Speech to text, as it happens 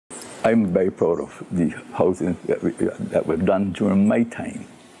I'm very proud of the housing that we've done during my time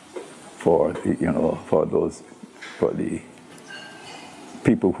for the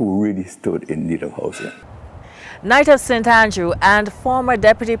people who really stood in need of housing. Knight of St. Andrew and former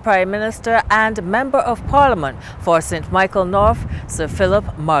Deputy Prime Minister and Member of Parliament for St. Michael North, Sir Philip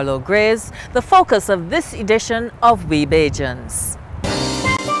Greaves, the focus of this edition of We Bajans.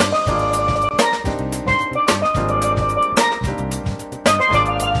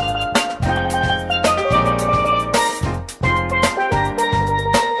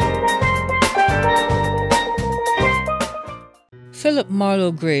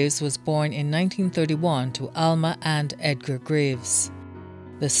 Philip Greaves was born in 1931 to Alma and Edgar Greaves.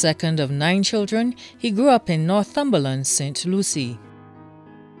 The second of 9 children, he grew up in Northumberland, St. Lucie.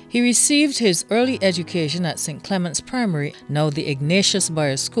 He received his early education at St. Clement's Primary, now the Ignatius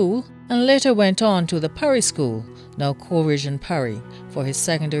Byer School, and later went on to the Parry School, now Coleridge and Parry, for his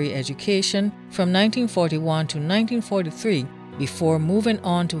secondary education from 1941 to 1943, before moving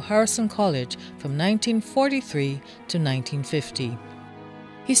on to Harrison College from 1943 to 1950.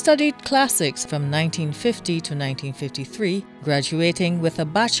 He studied classics from 1950 to 1953, graduating with a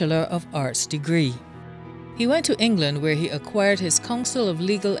Bachelor of Arts degree. He went to England where he acquired his Council of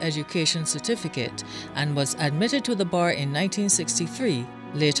Legal Education certificate and was admitted to the bar in 1963,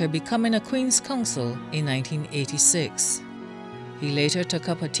 later becoming a Queen's Counsel in 1986. He later took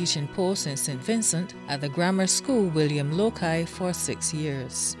up a teaching post in St. Vincent at the Grammar School William Loci for 6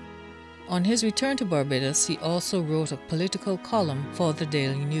 years. On his return to Barbados, he also wrote a political column for the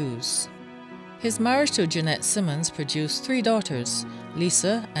Daily News. His marriage to Jeanette Simmons produced 3 daughters,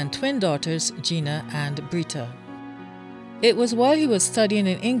 Lisa, and twin daughters Gina and Brita. It was while he was studying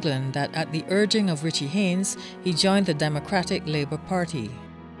in England that, at the urging of Richie Haynes, he joined the Democratic Labour Party.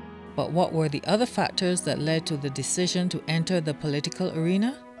 But what were the other factors that led to the decision to enter the political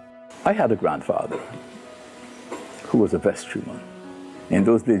arena? I had a grandfather who was a vestryman. In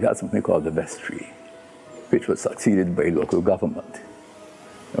those days, we had something called the vestry, which was succeeded by local government.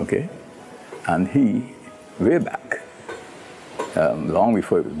 Okay? And he, way back, long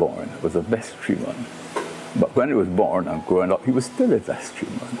before he was born, was a vestryman. But when he was born and growing up, he was still a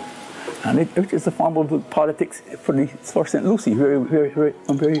vestryman. And it is a form of politics for St. Lucie, where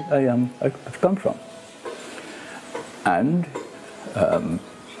I've come from. And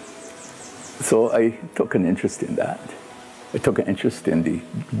so I took an interest in that. I took an interest in the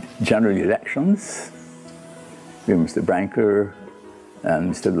general elections with Mr. Branker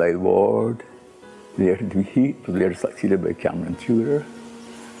and Mr. Lyle Ward. He was later succeeded by Cameron Tudor.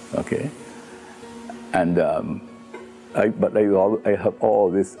 Okay. And I have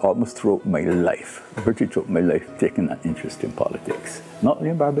always, almost throughout my life, virtually throughout my life, taken an interest in politics. Not only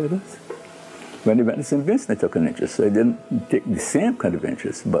in Barbados. When I went to St. Vincent, I took an interest. So I didn't take the same kind of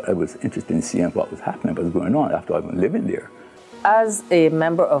interest, but I was interested in seeing what was happening, what was going on after I've been living there. As a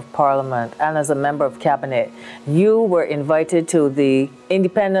member of Parliament and as a member of Cabinet, you were invited to the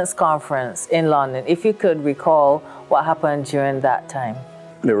Independence Conference in London. If you could recall what happened during that time.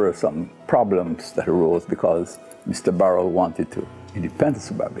 There were some problems that arose because Mr. Barrow wanted to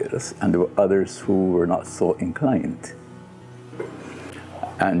independence of Barbados, and there were others who were not so inclined.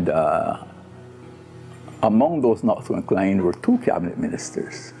 And among those not so inclined were 2 cabinet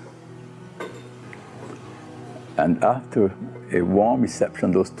ministers. And after a warm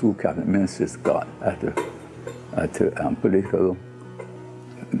reception those 2 cabinet ministers got at a political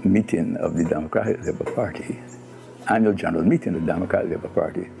meeting of the Democratic Labour Party, annual general meeting of the Democratic Labour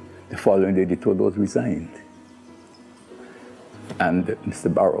Party, the following day they told those resigned. And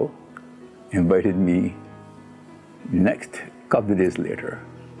Mr. Barrow invited me the next couple of days later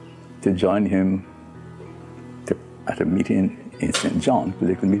to join him at a meeting in St. John,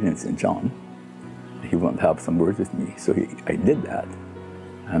 political meeting in St. John. He wanted to have some words with me, so I did that.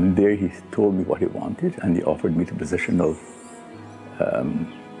 And there he told me what he wanted, and he offered me the position of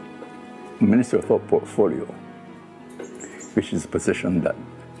Minister of Portfolio, which is a position that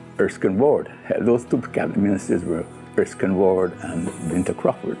Erskine Ward had. Those 2 cabinet ministers were Erskine Ward and Winter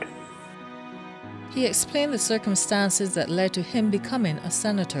Crawford. He explained the circumstances that led to him becoming a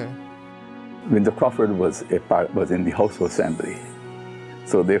senator. Winter Crawford was in the House of Assembly,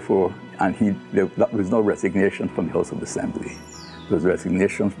 so therefore, there was no resignation from the House of Assembly. There was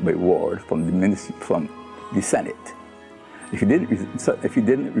resignation by Ward from the Senate. If he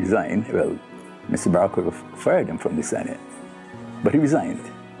didn't resign, well, Mr. Barrow could have fired him from the Senate, but he resigned.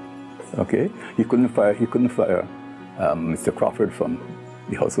 Okay, he couldn't fire Mr. Crawford from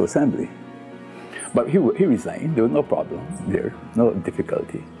the House of Assembly, but he resigned. There was no problem there, no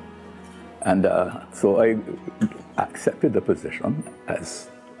difficulty, and so I accepted the position as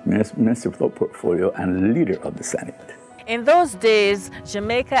Minister without portfolio, and leader of the Senate. In those days,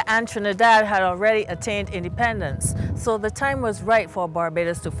 Jamaica and Trinidad had already attained independence, so the time was right for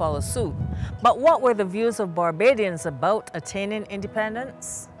Barbados to follow suit. But what were the views of Barbadians about attaining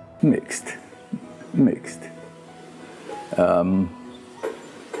independence? Mixed.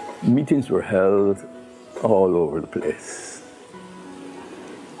 Meetings were held all over the place.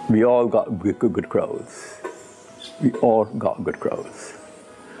 We all got good crowds.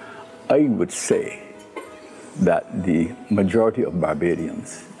 I would say that the majority of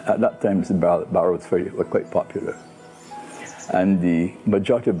Barbadians, at that time Barbados were quite popular, and the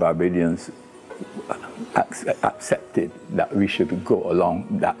majority of Barbadians accepted that we should go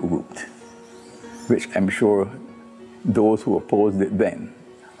along that route, which I'm sure those who opposed it then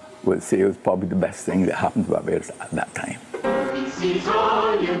would say it was probably the best thing that happened to Barbados at that time. He sees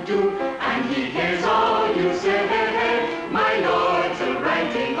all you do, and he hears all you say. My lords are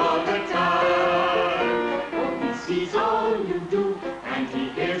writing all the time. Oh, he sees all you do, and he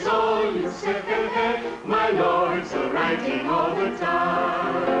hears all you say. My lords are writing all the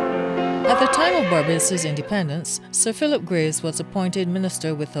time. At the time of Barbados' independence, Sir Philip Greaves was appointed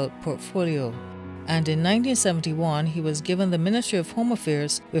minister without portfolio, and in 1971 he was given the Ministry of Home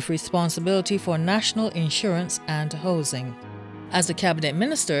Affairs with responsibility for national insurance and housing. As a cabinet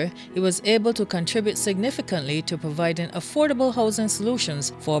minister, he was able to contribute significantly to providing affordable housing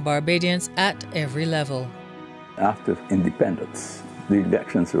solutions for Barbadians at every level. After independence, the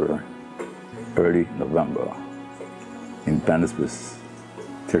elections were early November. Independence was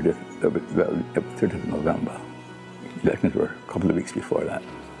 30th of November. Elections were a couple of weeks before that.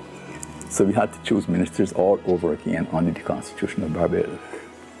 So we had to choose ministers all over again under the Constitution of Barbados.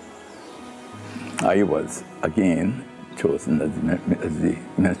 I was again chosen as the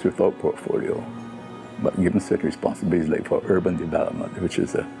minister without portfolio, but given certain responsibilities like for urban development, which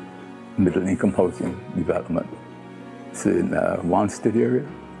is a middle-income housing development. It's in Wanstead area,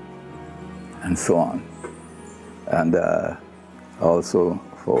 and so on. And also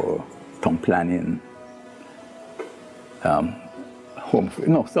for town planning, I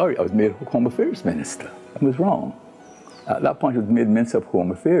was made Home Affairs Minister. I was wrong. At that point, I was made Minister of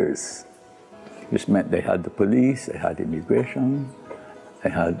Home Affairs, which meant they had the police, they had immigration, they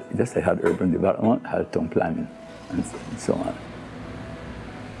had urban development, had town planning, and so on.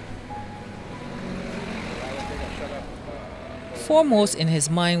 Foremost in his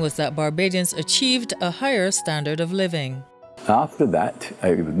mind was that Barbadians achieved a higher standard of living. After that,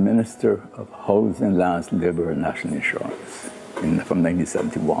 I was Minister of Housing, Lands, Labour and National Insurance from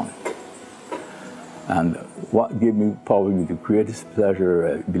 1971. And what gave me probably the greatest pleasure,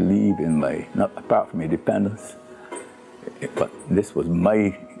 I believe, in my, not apart from independence, but this was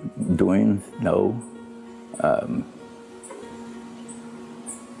my doing now,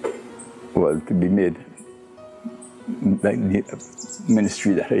 was to be made like the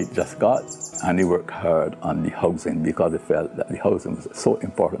ministry that I just got, and they worked hard on the housing because they felt that the housing was so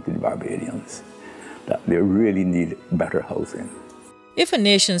important to the Barbadians, that they really needed better housing. If a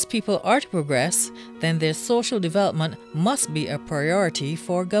nation's people are to progress, then their social development must be a priority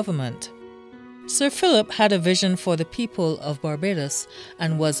for government. Sir Philip had a vision for the people of Barbados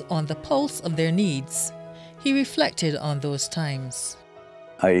and was on the pulse of their needs. He reflected on those times.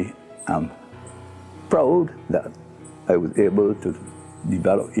 I am proud that I was able to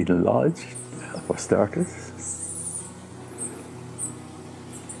develop Eden Lodge, for starters.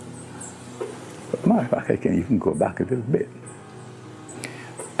 But matter of fact, I can even go back a little bit.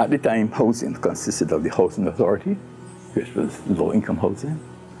 At the time, housing consisted of the Housing Authority, which was low-income housing,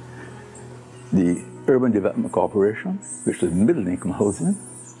 the Urban Development Corporation, which was middle-income housing.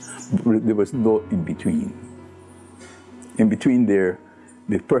 There was no in-between. In between there,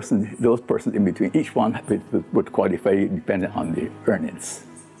 those persons in between, each one would qualify depending on their earnings.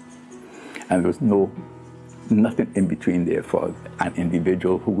 And there was nothing in between there for an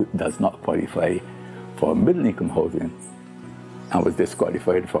individual who does not qualify for middle-income housing and was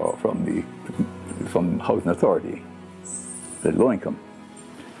disqualified from Housing Authority, the low income.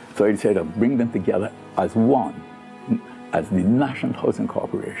 So I decided to bring them together as one, as the National Housing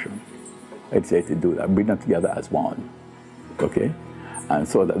Corporation. I decided to do that, bring them together as one, okay? And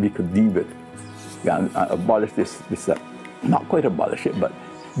so that we could deal with, abolish this not quite abolish it, but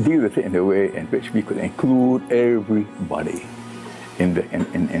deal with it in a way in which we could include everybody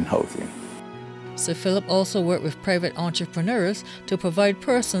in housing. Sir Philip also worked with private entrepreneurs to provide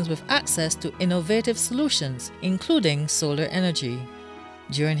persons with access to innovative solutions, including solar energy.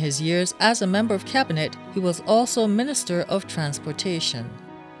 During his years as a member of cabinet, he was also Minister of Transportation.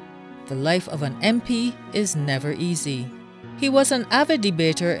 The life of an MP is never easy. He was an avid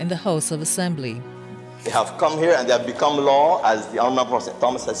debater in the House of Assembly. They have come here and they have become law, as the Honorable President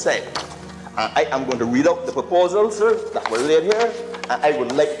Thomas has said. I am going to read out the proposals, sir, that were laid here, and I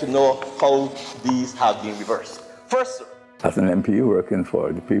would like to know how these have been reversed. First, sir. As an MP working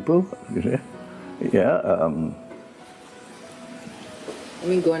for the people, yeah. I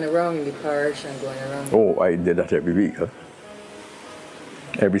mean, going around in the parish and going around. Oh, I did that every week. Huh?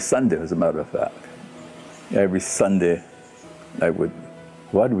 Every Sunday, as a matter of fact. Every Sunday,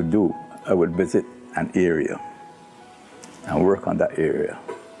 what I would do, I would visit an area and work on that area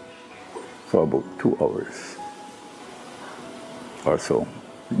for about 2 hours or so.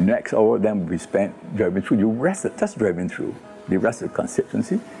 The next hour then we spent driving through the rest of, just driving through the rest of the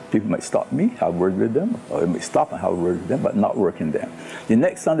constituency. People might stop me, have a word with them, or they might stop and have a word with them, but not working them. The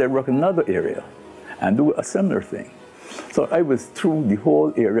next Sunday I work in another area and do a similar thing. So I was through the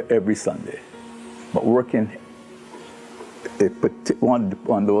whole area every Sunday, but working one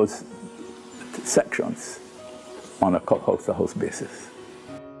of those sections on a house-to-house basis.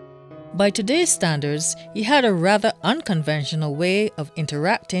 By today's standards, he had a rather unconventional way of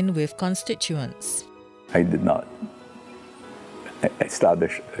interacting with constituents. I did not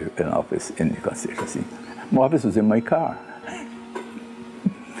establish an office in the constituency. My office was in my car.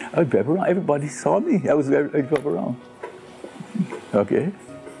 I would drive around. Everybody saw me. I drove around. Okay.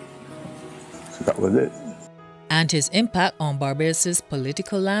 So that was it. And his impact on Barbados'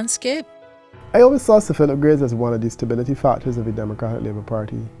 political landscape? I always saw Sir Philip Greaves as one of the stability factors of the Democratic Labour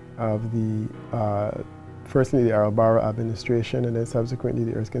Party, of the, firstly the Errol Barrow administration and then subsequently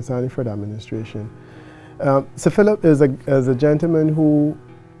the Erskine Sandiford administration. Sir Philip is a gentleman who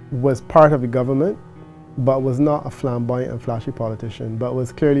was part of the government, but was not a flamboyant and flashy politician, but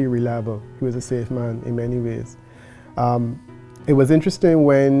was clearly reliable. He was a safe man in many ways. It was interesting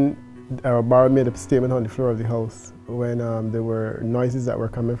when Errol Barrow made a statement on the floor of the House when there were noises that were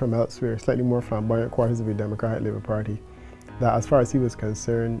coming from elsewhere, slightly more flamboyant quarters of the Democratic Labour Party, that as far as he was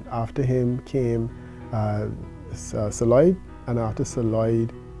concerned, after him came Sir Lloyd, and after Sir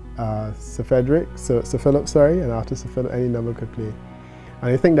Lloyd, Sir Philip, sorry, and after Sir Philip, any number could play.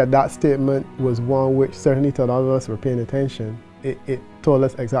 And I think that that statement was one which certainly to a lot of us were paying attention. It told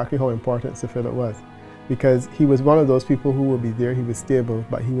us exactly how important Sir Philip was, because he was one of those people who would be there, he was stable,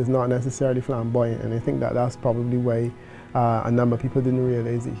 but he was not necessarily flamboyant, and I think that that's probably why a number of people didn't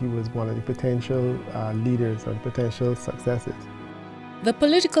realize that he was one of the potential leaders or the potential successors. The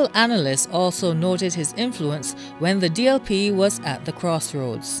political analyst also noted his influence when the DLP was at the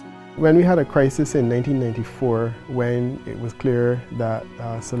crossroads. When we had a crisis in 1994, when it was clear that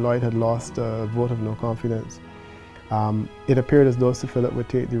Sir Lloyd had lost a vote of no confidence, it appeared as though Sir Philip would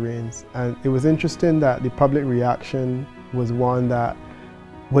take the reins. And it was interesting that the public reaction was one that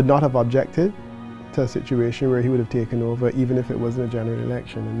would not have objected to a situation where he would have taken over, even if it wasn't a general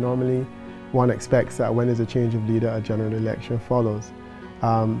election. And normally one expects that when there's a change of leader, a general election follows.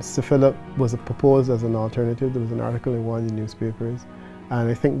 Sir Philip was proposed as an alternative. There was an article in one of the newspapers. And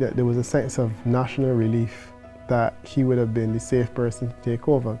I think that there was a sense of national relief that he would have been the safe person to take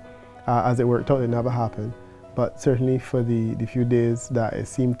over. As it worked out, it never happened. But certainly for the few days that it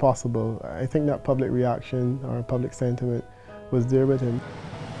seemed possible, I think that public reaction or public sentiment was there with him.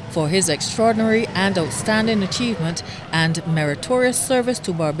 For his extraordinary and outstanding achievement and meritorious service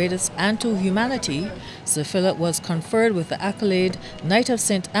to Barbados and to humanity, Sir Philip was conferred with the accolade Knight of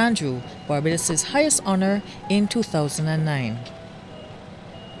St. Andrew, Barbados' highest honour, in 2009.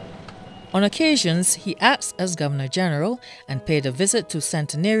 On occasions, he acts as Governor General and paid a visit to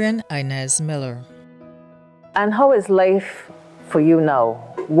centenarian Inez Miller. And how is life for you now?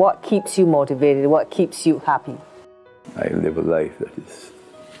 What keeps you motivated? What keeps you happy? I live a life that is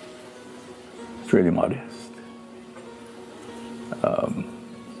really modest. I'm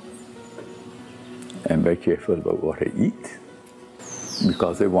very careful about what I eat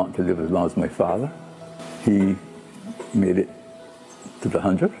because I want to live as long as my father. He made it to the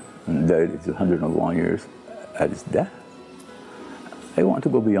 100 and died at 101 years at his death. I want to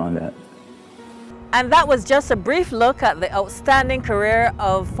go beyond that. And that was just a brief look at the outstanding career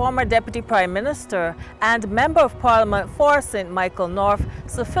of former Deputy Prime Minister and Member of Parliament for St. Michael North,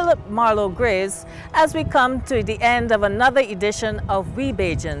 Sir Philip Marlowe Greaves, as we come to the end of another edition of We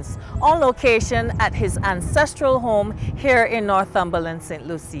Bajans, on location at his ancestral home here in Northumberland, St.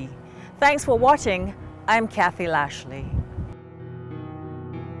 Lucie. Thanks for watching. I'm Kathy Lashley.